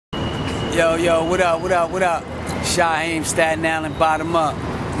Yo, what up? Shyheim, Staten Island, bottom up.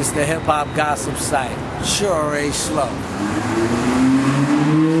 It's the hip-hop gossip site. Sure ain't slow.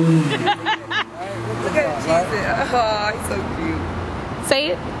 Look at Jesus. Oh, he's so cute. Say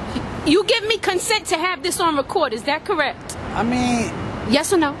it. You give me consent to have this on record, is that correct? I mean...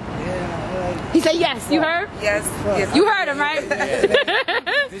 Yes or no? Yeah. He said yes. You heard? Yes. You heard him, right?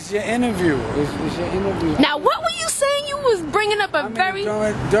 This is your interview. It's your interview. Now, what were you saying? You was bringing up a very...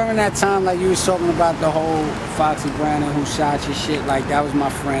 During that time, like, you was talking about the whole Foxy Brown and who shot your shit, like, that was my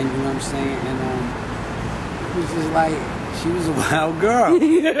friend, you know what I'm saying? And, it was just like, she was a wild girl.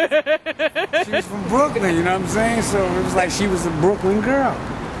 She was from Brooklyn, you know what I'm saying? So it was like she was a Brooklyn girl.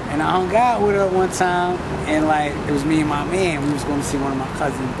 And I hung out with her one time, and, like, it was me and my man. We was going to see one of my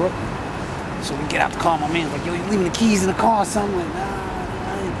cousins in Brooklyn. So we get out the car, my man's like, yo, you leaving the keys in the car or something? I'm like,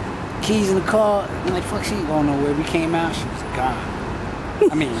 nah, keys in the car. I'm like, fuck, she ain't going nowhere. We came out, she was gone.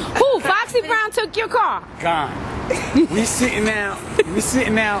 I mean... Who? Foxy Brown took your car? Gone. We sitting out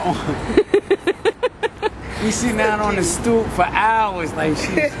on the stoop for hours, like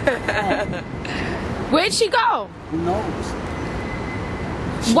she's gone. Where'd she go? Who knows?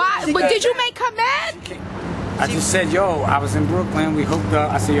 Why? But did you make her mad? I just said, yo, I was in Brooklyn, we hooked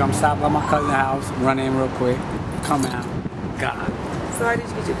up. I said, yo, I'm stopping by my cousin's house, run in real quick, come out, gone. So how did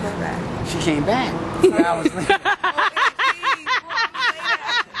you get your car back? She came back 2 hours later.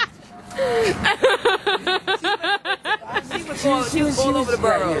 She was all over the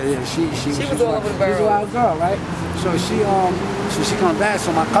borough. Yeah, she was all over the borough. She's a wild girl, right? So she comes back.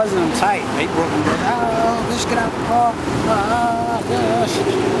 So my cousin, I'm tight. They Brooklyn goes, oh, let's get out the car. She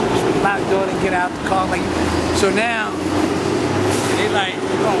locked the door and get out the car. Like, so now they like,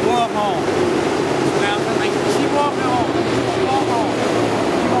 you're gonna walk home. So now I'm like, she walking home. Walk home.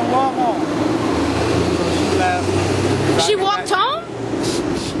 You gonna walk home? So she left. She walked home?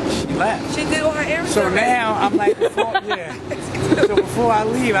 She left. She did all her errands. So now I'm like, so before I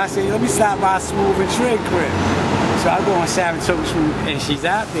leave, I say, let me stop by Smooth and Trey crib. So I go on Savage Token Smooth, and she's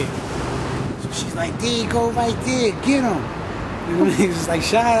out there. So she's like, there you go right there, get him. You know, he's like,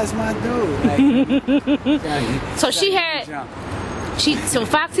 Shy, that's my dude. Like, so she had, so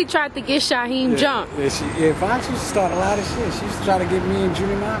Foxy tried to get Shyheim jumped. Yeah, Foxy used to start a lot of shit. She used to try to get me and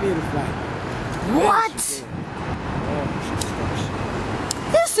Junior Mafia to fight. What?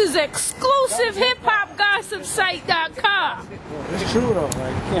 This is exclusive hiphopgossipsite.com. It's true though,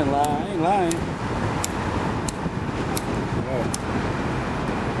 like, you can't lie, I ain't lying.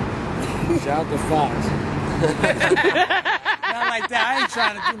 Shout out to Fox. Not like that, I ain't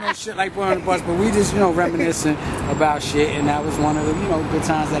trying to do no shit like put on the bus, but we just, reminiscing about shit, and that was one of the, good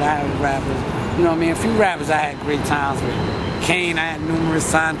times that I had with rappers. You know what I mean? A few rappers I had great times with. Kane, I had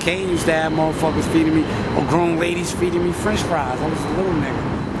numerous times. Kane used to have motherfuckers feeding me, or grown ladies feeding me French fries. I was a little nigga.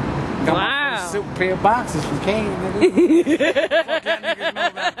 Got my first silk pair of boxes from Kane, nigga. Fuck y'all niggas know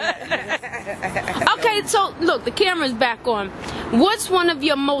about that. Okay, so look, the camera's back on. What's one of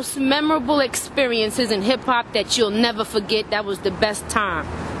your most memorable experiences in hip hop that you'll never forget? That was the best time.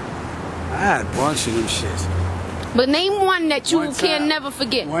 I had a bunch of them shits. But name one that you can never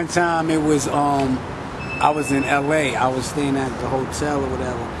forget. One time it was, I was in LA. I was staying at the hotel or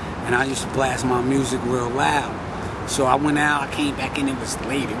whatever, and I used to blast my music real loud. So I went out, I came back in, it was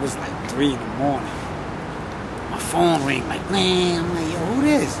late. It was like 3 in the morning. My phone rang, like, man, I'm like, yo, who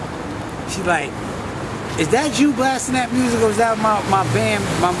this? She's like, is that you blasting that music, or is that my band,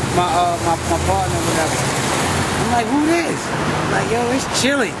 my partner or whatever? I'm like, who this? I'm like, yo, it's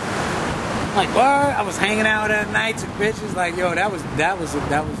Chili. I'm like, what? I was hanging out that night to bitches, like, yo, that was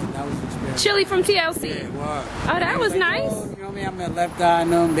experience. Chili from TLC. Yeah, it was. Oh, that was nice. Oh, you know what I mean? I met Left Eye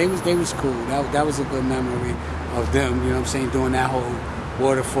and them. They was cool. That was a good memory of them. You know what I'm saying? Doing that whole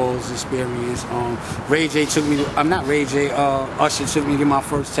Waterfalls experience. Ray J took me to, I'm not Ray J. Usher took me to get my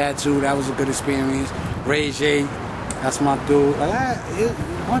first tattoo. That was a good experience. Ray J, that's my dude. Like a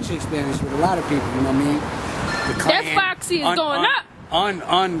bunch of experience with a lot of people. You know what I mean? That Foxy is going up.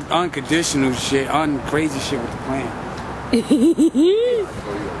 Unconditional shit, crazy shit with the Clan.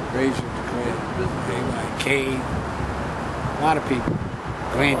 Crazy with the Clan. Kane. A lot of people.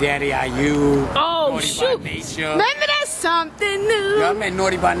 Granddaddy IU. Oh, Naughty shoot. By Nature. Remember that something new? Yeah, I met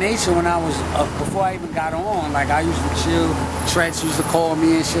Naughty by Nature when I was, before I even got on. Like, I used to chill. Treach used to call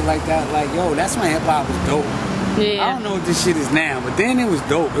me and shit like that. Like, yo, that's when hip hop was dope. Yeah. I don't know what this shit is now, but then it was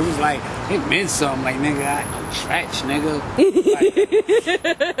dope. It was like, it meant something. Like, nigga, I Treach, nigga. Like,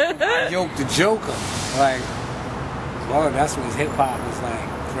 I yoked the Joker. Like, Lord, that's what hip hop was like.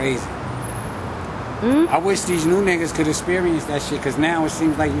 Crazy. I wish these new niggas could experience that shit, because now it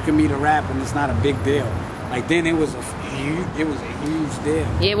seems like you can meet a rapper and it's not a big deal. Like, then it was a It was a huge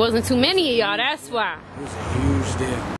deal. It wasn't too many of y'all, that's why. It was a huge deal.